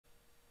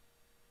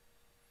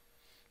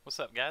What's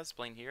up guys,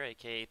 Blaine here,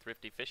 aka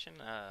Thrifty Fishing,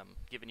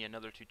 giving you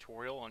another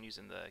tutorial on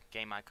using the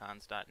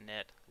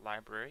GameIcons.net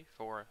library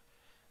for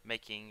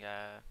making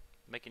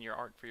your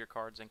art for your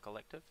cards in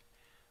Collective.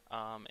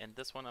 In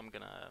this one I'm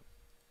going to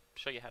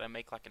show you how to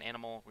make like an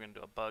animal. We're going to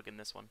do a bug in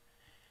this one,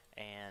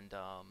 and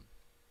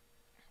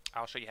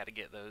I'll show you how to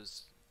get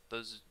those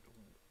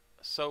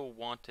so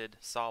wanted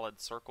solid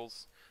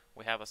circles.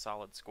 We have a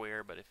solid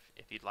square, but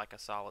if you'd like a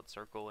solid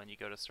circle and you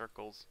go to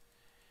circles,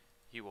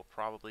 you will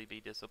probably be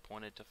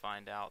disappointed to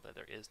find out that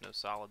there is no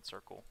solid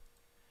circle,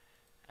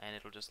 and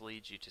it'll just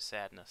lead you to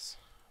sadness.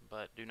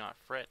 But do not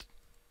fret,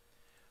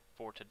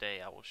 for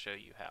today I will show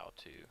you how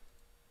to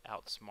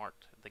outsmart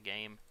the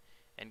game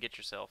and get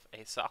yourself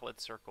a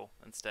solid circle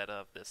instead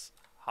of this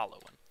hollow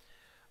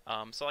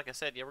one. So like I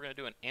said, yeah, we're going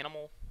to do an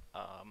animal.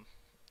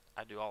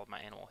 I do all of my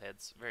animal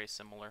heads very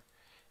similar.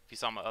 If you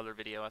saw my other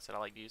video, I said I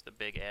like to use the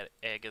big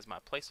egg as my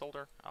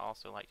placeholder. I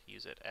also like to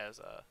use it as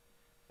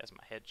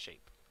my head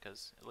shape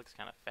because it looks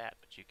kind of fat,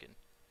 but you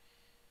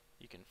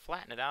can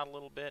flatten it out a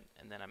little bit,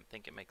 and then I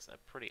think it makes a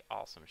pretty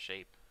awesome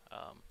shape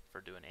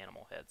for doing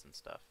animal heads and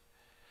stuff.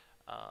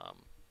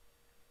 Um,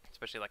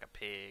 Especially like a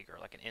pig or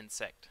like an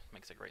insect,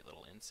 makes a great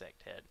little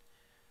insect head.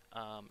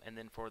 And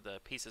then for the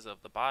pieces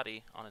of the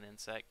body on an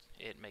insect,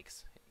 it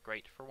makes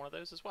great for one of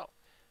those as well.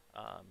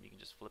 You can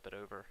just flip it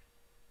over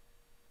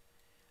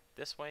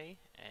this way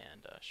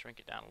and shrink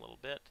it down a little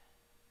bit,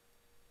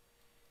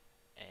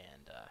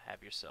 and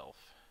have yourself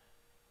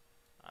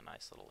a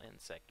nice little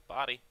insect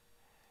body.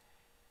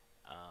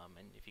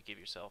 And if you give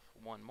yourself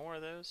one more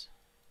of those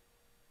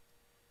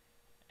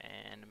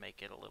and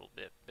make it a little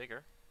bit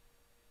bigger,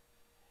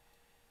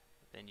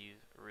 then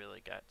you've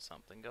really got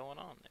something going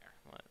on there.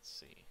 Let's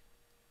see.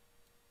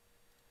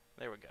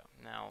 There we go.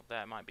 Now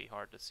that might be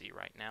hard to see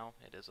right now.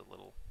 It is a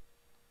little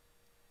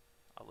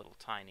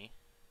tiny,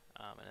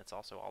 and it's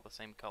also all the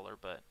same color.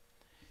 But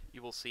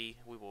you will see.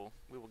 We will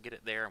get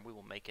it there, and we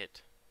will make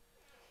it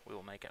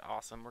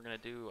awesome. We're gonna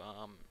do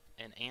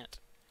an ant.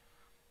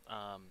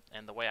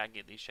 And the way I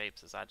get these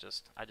shapes is I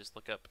just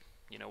look up,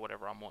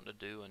 whatever I'm wanting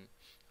to do, and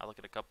I look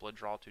at a couple of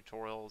draw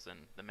tutorials and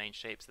the main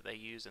shapes that they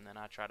use, and then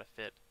I try to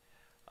fit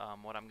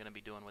what I'm going to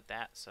be doing with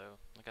that. So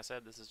like I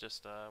said, this is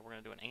just we're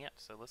going to do an ant,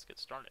 so let's get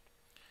started.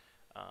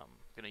 I'm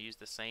going to use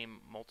the same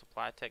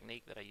multiply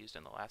technique that I used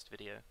in the last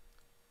video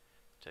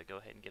to go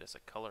ahead and get us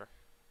a color.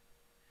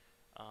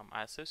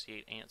 I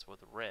associate ants with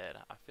red.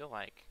 I feel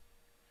like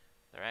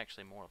they're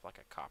actually more of like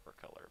a copper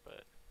color,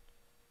 but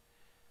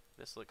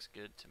this looks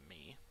good to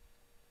me.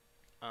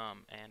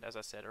 And as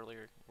I said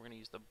earlier, we're going to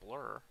use the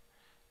blur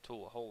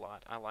tool a whole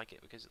lot. I like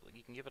it because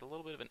you can give it a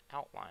little bit of an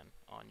outline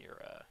on your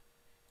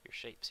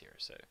shapes here,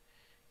 so it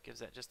gives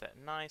that just that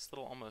nice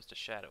little almost a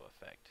shadow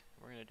effect.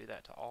 We're going to do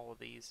that to all of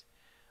these.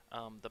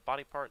 The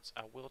body parts,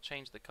 I will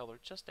change the color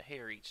just a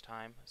hair each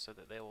time so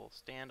that they will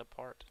stand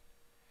apart.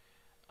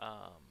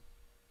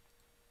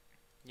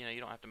 You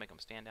don't have to make them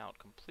stand out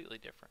completely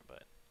different,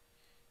 but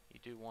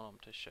you do want them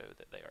to show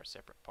that they are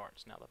separate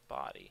parts. Now the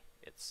body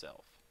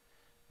itself,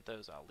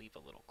 those I'll leave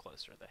a little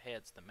closer. The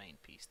head's the main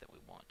piece that we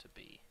want to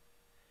be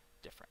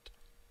different.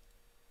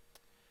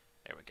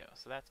 There we go.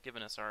 So that's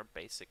given us our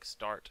basic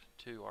start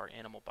to our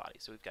animal body.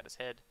 So we've got his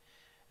head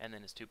and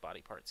then his two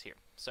body parts here.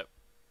 So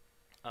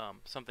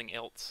something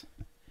else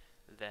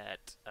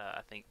that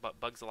I think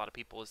bugs a lot of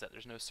people is that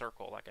there's no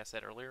circle, like I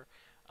said earlier.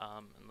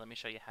 And let me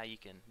show you how you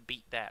can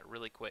beat that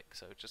really quick.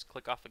 So just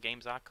click off the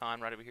game's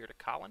icon right over here to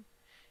Colin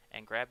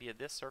and grab you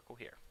this circle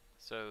here.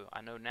 So I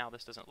know now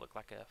this doesn't look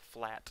like a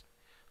flat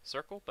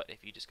circle, but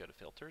if you just go to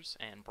filters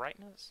and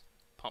brightness,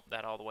 pump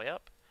that all the way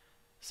up,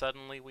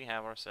 suddenly we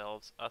have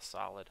ourselves a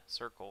solid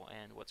circle.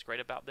 And what's great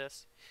about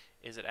this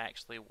is it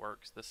actually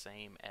works the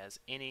same as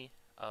any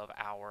of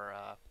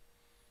our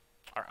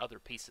other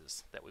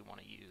pieces that we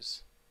want to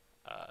use.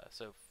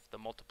 So the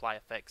multiply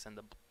effects and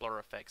the blur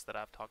effects that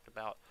I've talked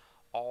about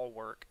all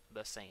work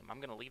the same. I'm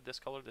going to leave this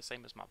color the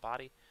same as my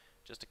body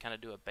just to kind of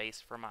do a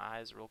base for my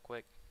eyes real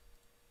quick,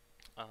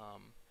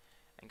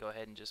 and go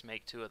ahead and just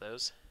make two of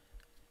those.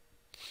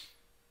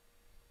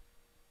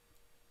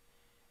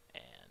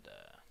 And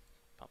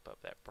pump up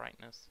that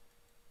brightness.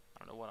 I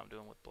don't know what I'm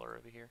doing with blur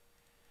over here.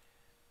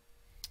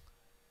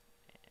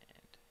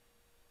 And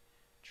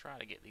try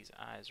to get these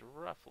eyes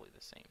roughly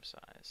the same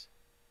size.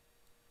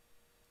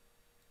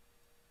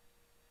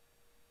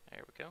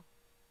 There we go.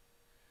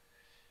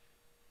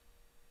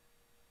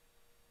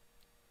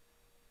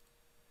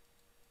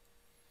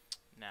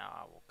 Now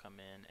I will come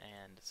in,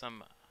 and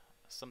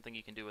something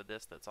you can do with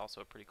this that's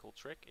also a pretty cool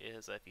trick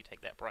is if you take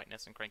that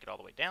brightness and crank it all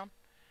the way down,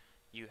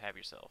 you have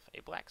yourself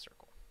a black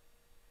circle.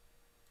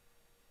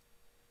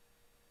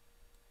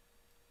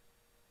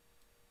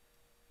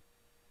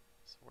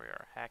 So we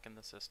are hacking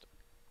the system.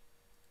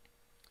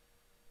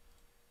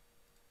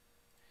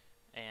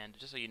 And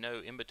just so you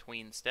know, in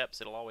between steps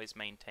it'll always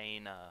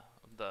maintain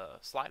the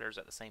sliders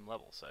at the same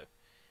level, so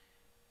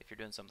if you're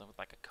doing something with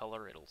like a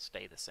color, it'll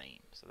stay the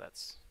same. So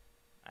that's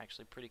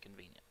actually pretty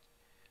convenient,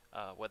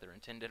 whether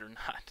intended or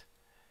not.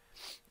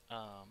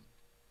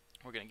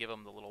 We're going to give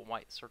him the little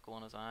white circle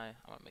in his eye.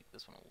 I'm going to make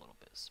this one a little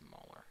bit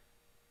smaller.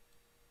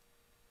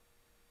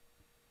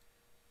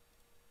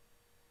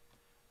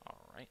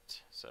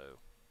 Alright, so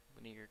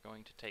we're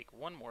going to take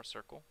one more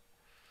circle.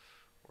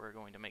 We're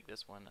going to make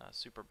this one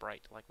super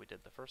bright like we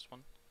did the first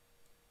one.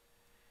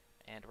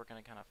 And we're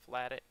going to kind of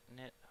flatten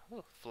it,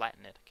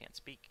 I can't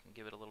speak, and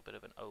give it a little bit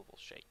of an oval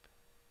shape.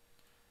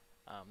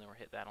 Then we'll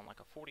hit that on like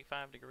a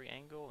 45-degree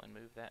angle and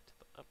move that to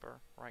the upper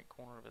right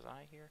corner of his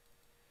eye here.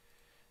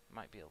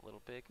 Might be a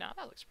little big. Now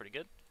that looks pretty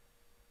good.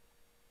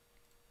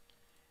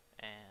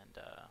 And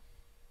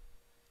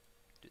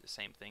do the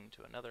same thing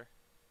to another.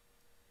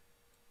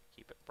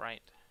 Keep it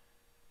bright.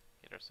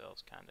 Get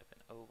ourselves kind of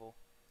an oval.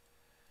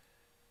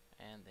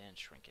 And then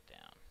shrink it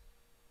down.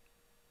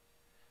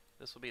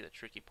 This will be the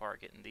tricky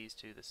part, getting these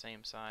two the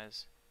same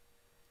size.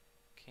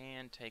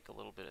 Can take a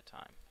little bit of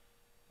time.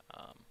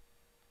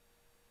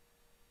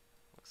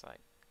 Looks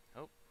like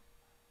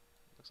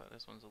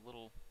this one's a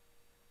little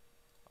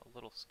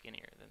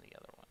skinnier than the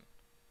other one.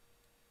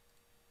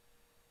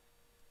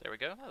 There we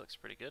go. That looks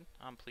pretty good.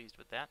 I'm pleased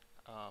with that.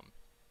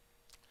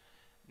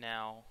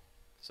 Now,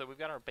 so we've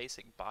got our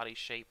basic body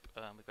shape.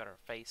 We've got our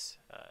face.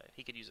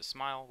 He could use a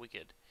smile. We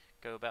could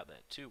go about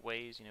that two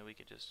ways. You know, we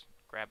could just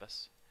grab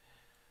us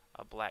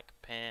a black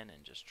pen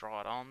and just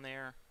draw it on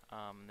there.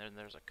 Then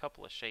there's a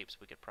couple of shapes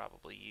we could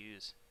probably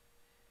use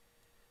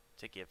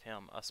to give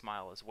him a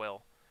smile as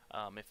well.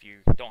 If you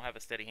don't have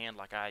a steady hand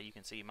like I, you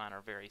can see mine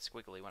are very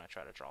squiggly when I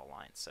try to draw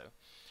lines. So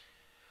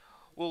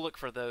we'll look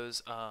for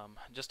those.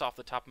 Just off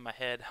the top of my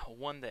head,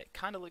 one that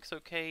kind of looks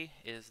okay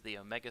is the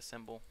omega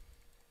symbol.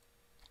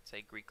 It's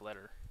a Greek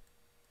letter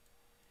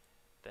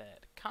that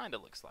kind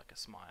of looks like a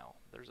smile.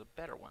 There's a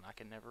better one. I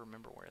can never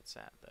remember where it's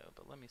at though,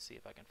 but let me see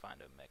if I can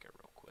find omega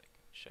real quick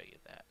and show you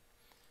that.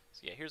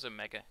 So yeah, here's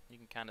omega. You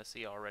can kind of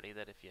see already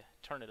that if you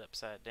turn it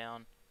upside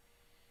down,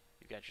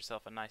 you've got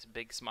yourself a nice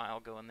big smile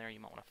going there.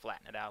 You might want to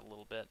flatten it out a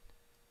little bit.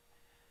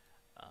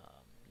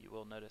 You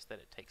will notice that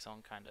it takes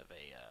on kind of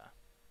a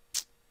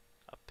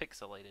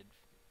pixelated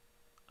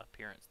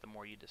appearance the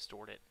more you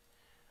distort it.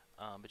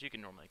 But you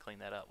can normally clean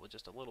that up with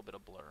just a little bit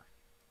of blur.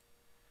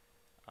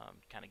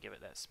 Kind of give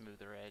it that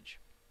smoother edge.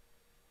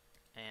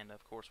 And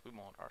of course we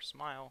want our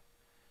smile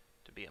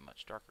to be a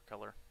much darker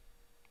color,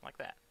 like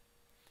that.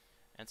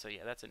 And so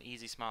yeah, that's an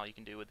easy smile you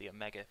can do with the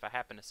omega. If I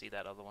happen to see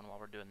that other one while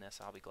we're doing this,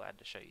 I'll be glad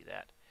to show you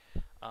that.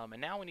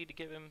 And now we need to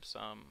give him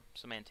some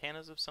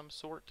antennas of some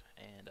sort,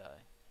 and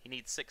he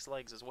needs 6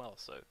 legs as well,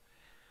 so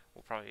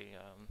we'll probably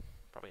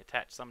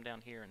attach some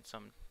down here and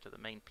some to the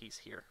main piece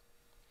here,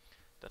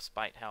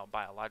 despite how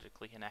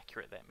biologically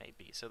inaccurate that may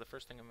be. So the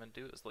first thing I'm going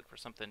to do is look for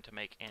something to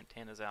make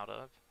antennas out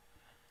of.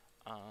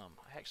 I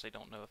actually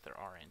don't know if there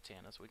are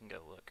antennas. We can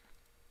go look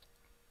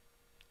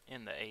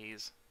in the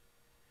A's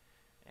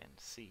and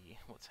see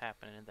what's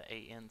happening in the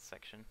AN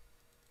section.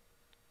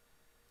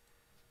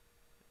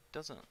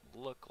 Doesn't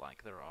look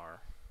like there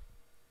are.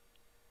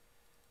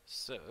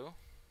 So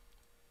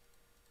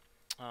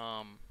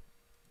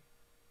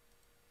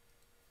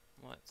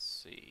let's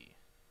see.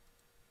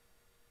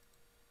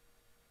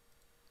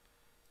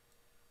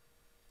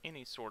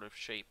 Any sort of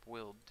shape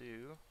will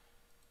do.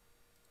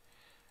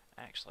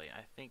 Actually,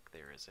 I think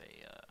there is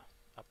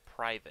a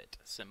private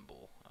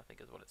symbol, I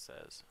think is what it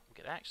says.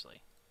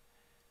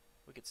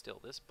 We could steal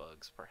this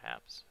bug's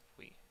perhaps if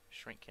we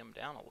shrink him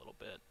down a little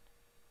bit.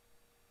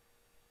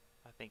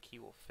 I think he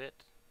will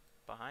fit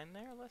behind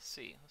there. Let's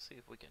see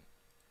if we can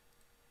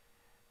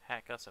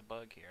hack us a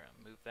bug here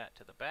and move that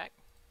to the back.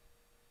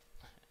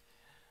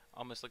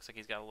 Almost looks like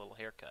he's got a little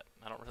haircut.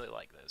 I don't really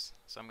like those,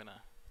 so I'm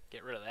gonna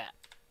get rid of that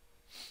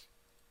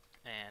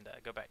and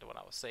go back to what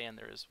I was saying.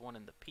 There is one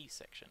in the P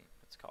section.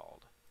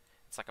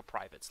 It's like a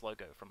private's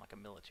logo from like a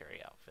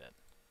military outfit,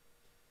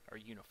 or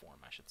uniform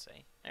I should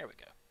say. There we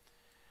go.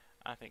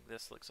 I think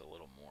this looks a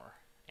little more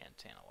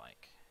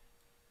antenna-like.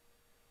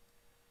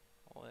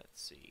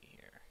 Let's see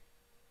here.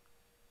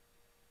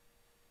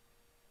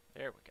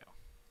 There we go.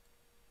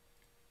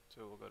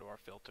 So we'll go to our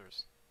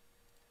filters.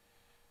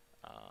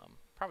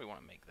 Probably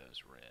want to make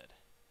those red.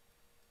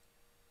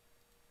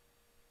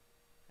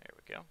 There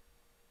we go.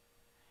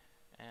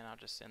 And I'll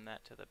just send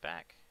that to the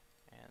back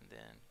and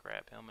then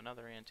grab him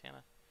another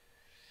antenna.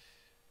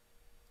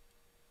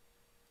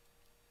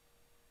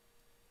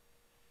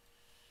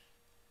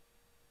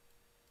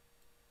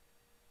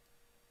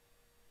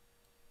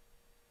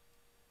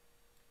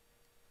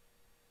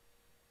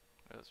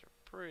 Those are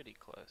pretty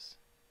close.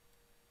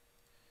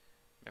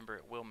 Remember,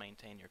 it will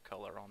maintain your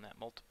color on that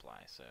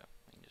multiply, so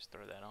you can just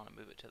throw that on and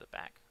move it to the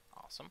back.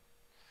 Awesome.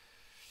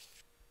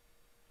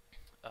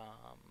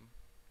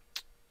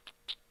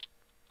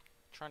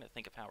 Trying to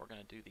think of how we're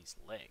going to do these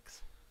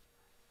legs.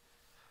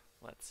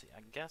 Let's see,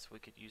 I guess we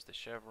could use the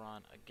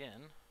chevron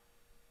again.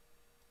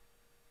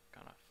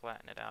 Gonna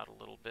flatten it out a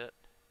little bit.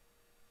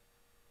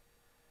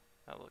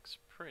 That looks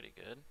pretty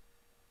good.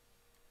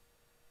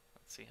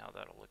 Let's see how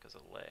that'll look as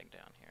a leg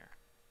down here.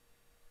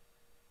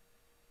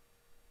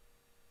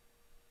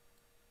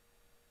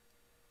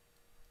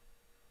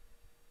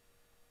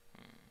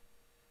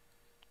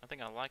 I think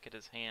thing I like at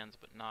his hands,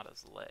 but not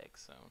his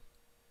legs, so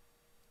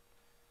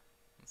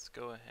let's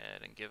go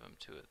ahead and give him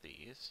 2 of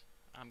these.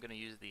 I'm going to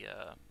use the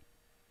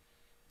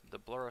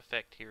blur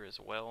effect here as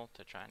well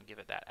to try and give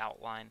it that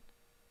outline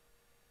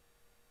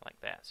like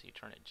that. So you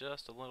turn it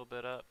just a little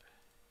bit up,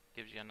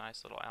 gives you a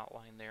nice little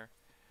outline there.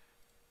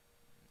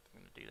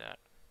 I'm going to do that.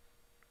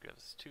 Give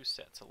us 2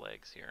 sets of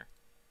legs here.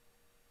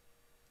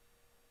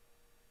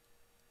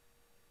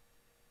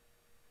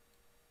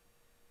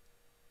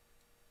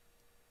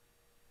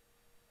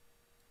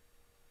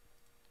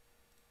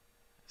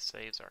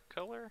 Saves our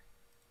color.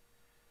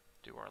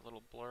 Do our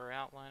little blur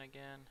outline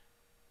again.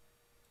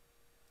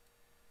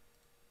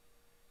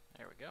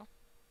 There we go.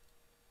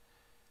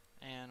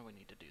 And we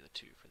need to do the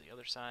 2 for the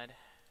other side.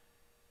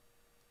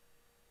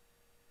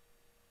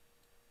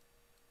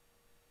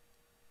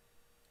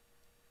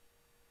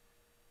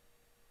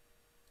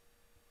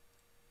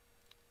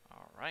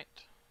 Alright.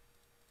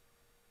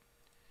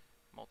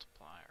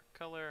 Multiply our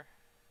color.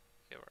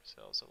 Give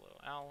ourselves a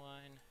little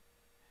outline.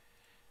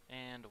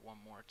 And one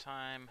more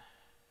time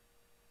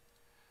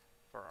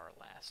for our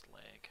last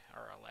leg,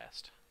 or our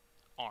last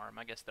arm.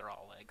 I guess they're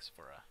all legs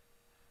for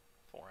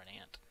an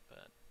ant,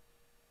 but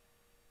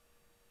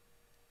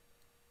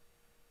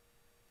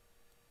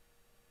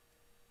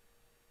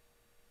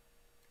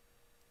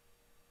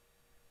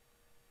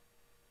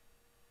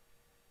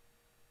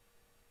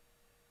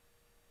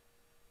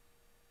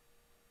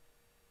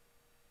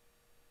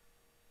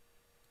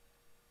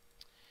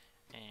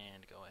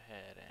and go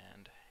ahead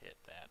and hit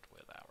that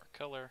with our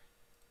color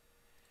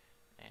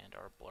and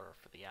our blur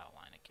for the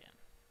outline again.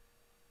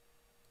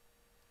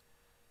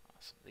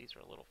 Awesome. These are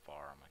a little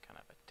far. I'm going to kind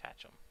of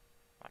attach them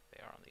like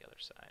they are on the other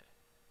side.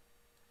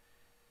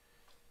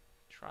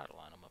 Try to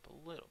line them up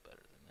a little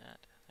better than that.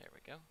 There we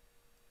go.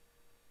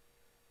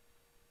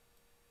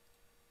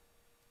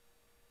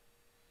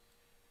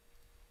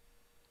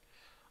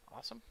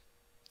 Awesome.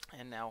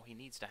 And now he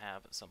needs to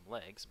have some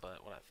legs,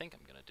 but what I think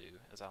I'm going to do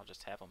is I'll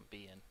just have him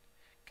be in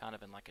kind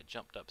of in like a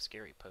jumped up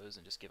scary pose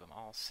and just give him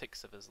all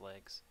 6 of his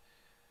legs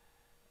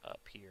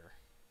up here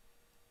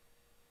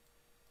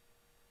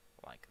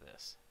like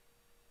this.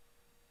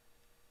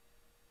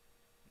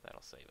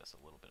 That'll save us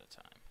a little bit of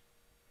time.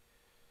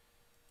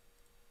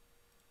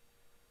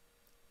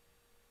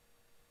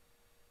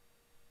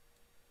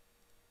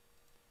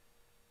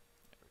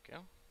 There we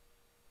go.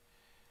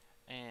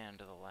 And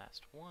the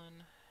last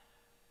one.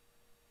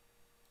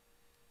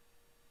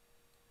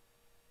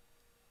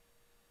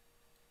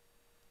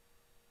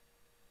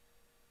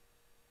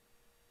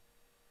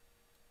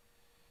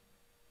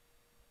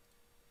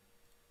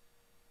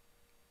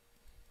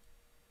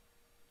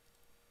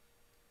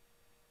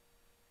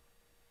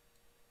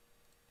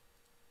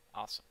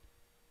 Awesome.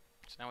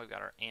 So now we've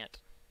got our ant.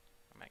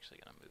 I'm actually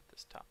going to move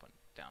this top one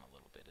down a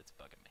little bit. It's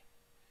bugging me.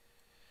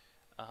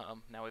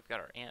 Now we've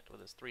got our ant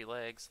with his 3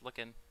 legs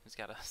looking. He's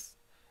got a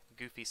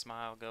goofy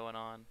smile going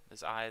on.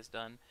 His eye is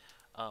done.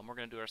 We're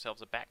going to do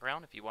ourselves a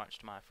background. If you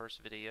watched my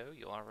first video,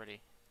 you'll already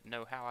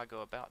know how I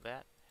go about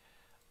that.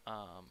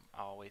 I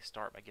always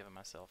start by giving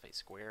myself a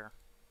square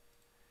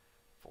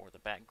for the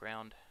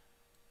background.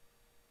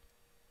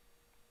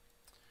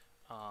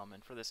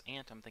 And for this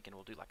ant, I'm thinking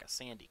we'll do like a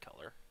sandy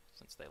color,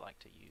 since they like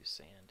to use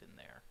sand in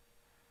their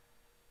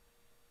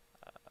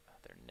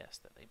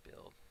nest that they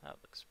build. That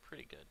looks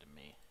pretty good to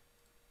me.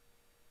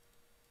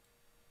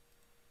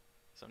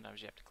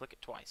 Sometimes you have to click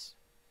it twice.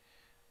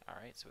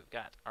 Alright, so we've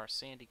got our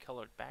sandy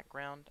colored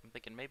background. I'm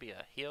thinking maybe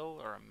a hill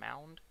or a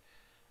mound.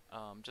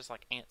 Just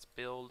like ants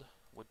build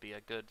would be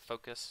a good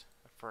focus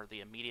for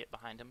the immediate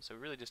behind them. So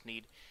we really just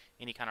need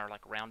any kind of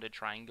like rounded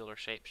triangular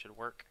shape should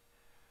work.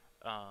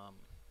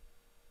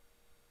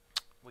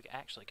 We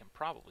actually can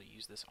probably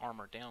use this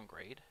armor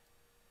downgrade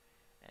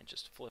and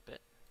just flip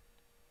it.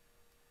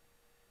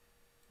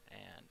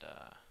 And,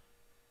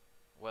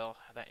 well,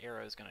 that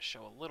arrow is going to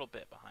show a little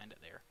bit behind it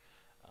there.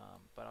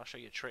 But I'll show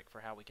you a trick for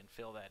how we can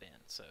fill that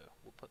in. So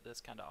we'll put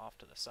this kind of off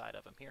to the side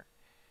of him here.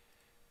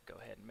 Go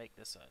ahead and make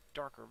this a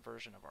darker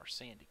version of our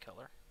sandy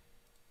color.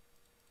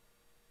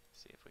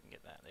 See if we can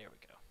get that. There we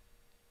go.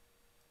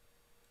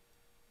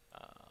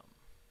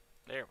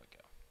 There we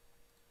go.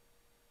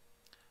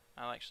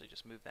 I'll actually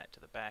just move that to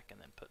the back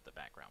and then put the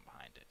background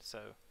behind it. So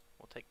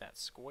we'll take that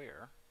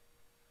square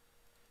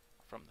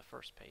from the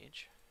first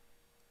page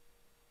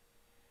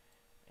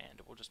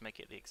and we'll just make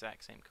it the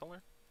exact same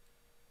color.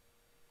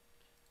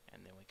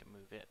 And then we can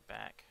move it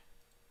back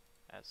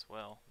as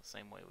well, the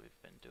same way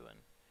we've been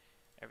doing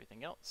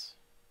everything else.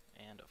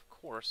 And of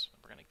course,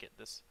 we're going to get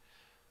this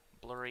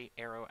blurry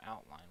arrow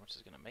outline, which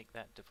is going to make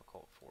that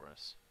difficult for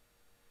us.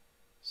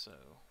 So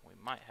we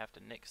might have to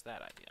nix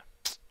that idea.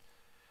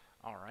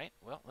 Alright,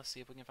 well, let's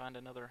see if we can find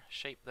another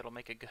shape that'll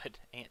make a good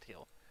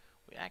anthill.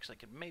 We actually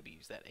could maybe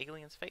use that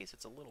alien's face.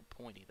 It's a little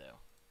pointy,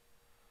 though.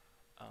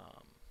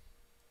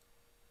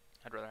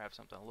 I'd rather have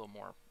something a little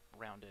more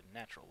rounded and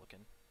natural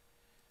looking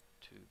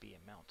to be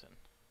a mountain.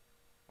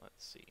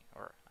 Let's see,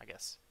 or I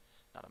guess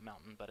not a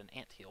mountain, but an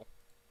anthill.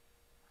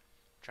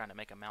 Trying to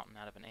make a mountain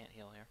out of an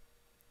anthill here.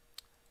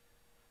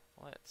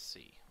 let's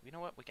see. You know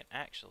what? We can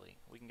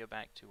go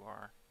back to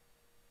our,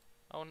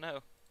 oh no,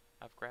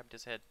 I've grabbed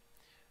his head.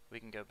 We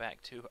can go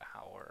back to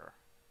our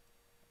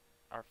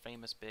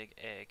famous big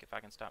egg, if I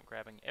can stop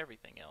grabbing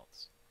everything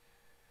else,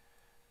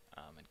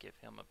 and give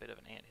him a bit of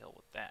an anthill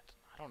with that.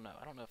 I don't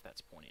know if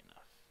that's pointy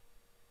enough.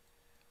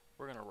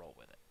 We're gonna roll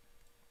with it.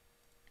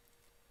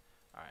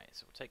 Alright,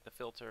 so we'll take the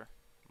filter,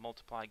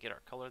 multiply, get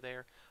our color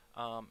there,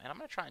 and I'm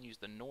gonna try and use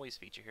the noise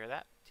feature here.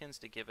 That tends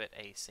to give it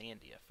a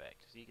sandy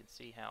effect. So you can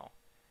see how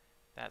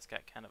that's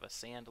got kind of a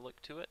sand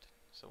look to it.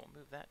 So we'll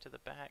move that to the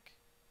back,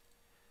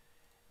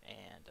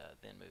 and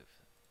then move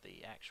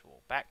the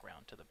actual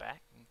background to the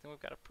back. And then we've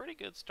got a pretty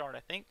good start, I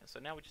think. So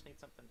now we just need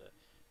something to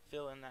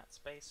fill in that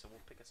space. So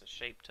we'll pick us a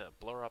shape to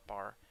blur up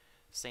our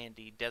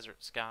sandy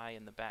desert sky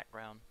in the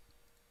background.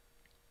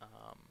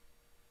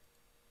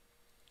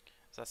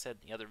 As I said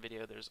in the other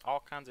video, there's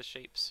all kinds of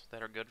shapes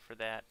that are good for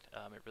that.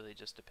 It really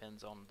just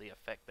depends on the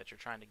effect that you're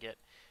trying to get,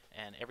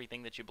 and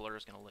everything that you blur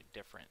is going to look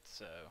different.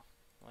 So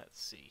let's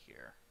see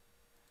here.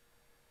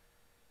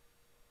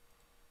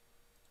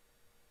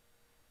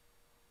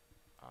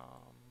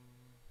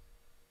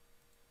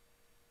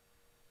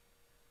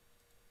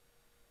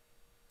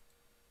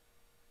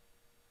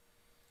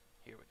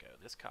 Here we go.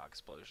 This cog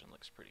explosion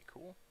looks pretty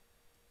cool.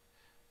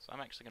 So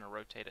I'm actually going to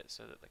rotate it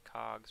so that the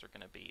cogs are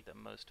going to be the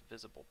most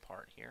visible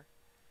part here.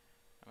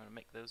 I'm going to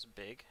make those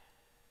big.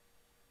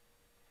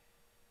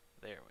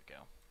 There we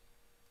go.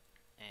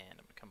 And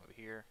I'm going to come over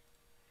here.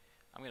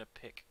 I'm going to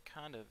pick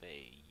kind of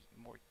a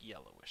more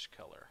yellowish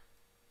color.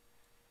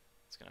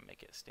 It's going to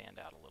make it stand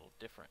out a little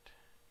different.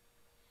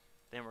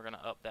 Then we're going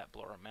to up that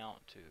blur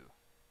amount to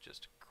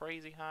just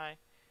crazy high.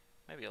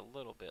 Maybe a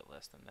little bit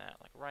less than that,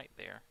 like right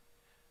there.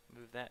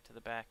 Move that to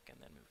the back, and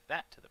then move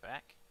that to the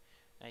back.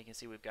 Now you can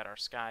see we've got our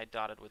sky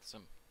dotted with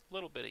some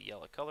little bit of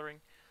yellow coloring.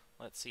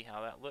 Let's see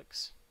how that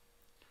looks.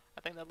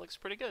 I think that looks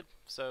pretty good.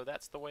 So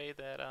that's the way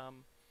that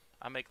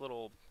I make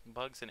little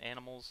bugs and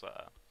animals.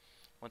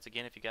 Once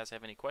again, if you guys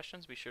have any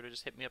questions, be sure to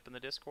just hit me up in the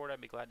Discord.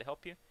 I'd be glad to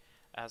help you.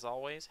 As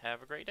always,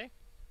 have a great day.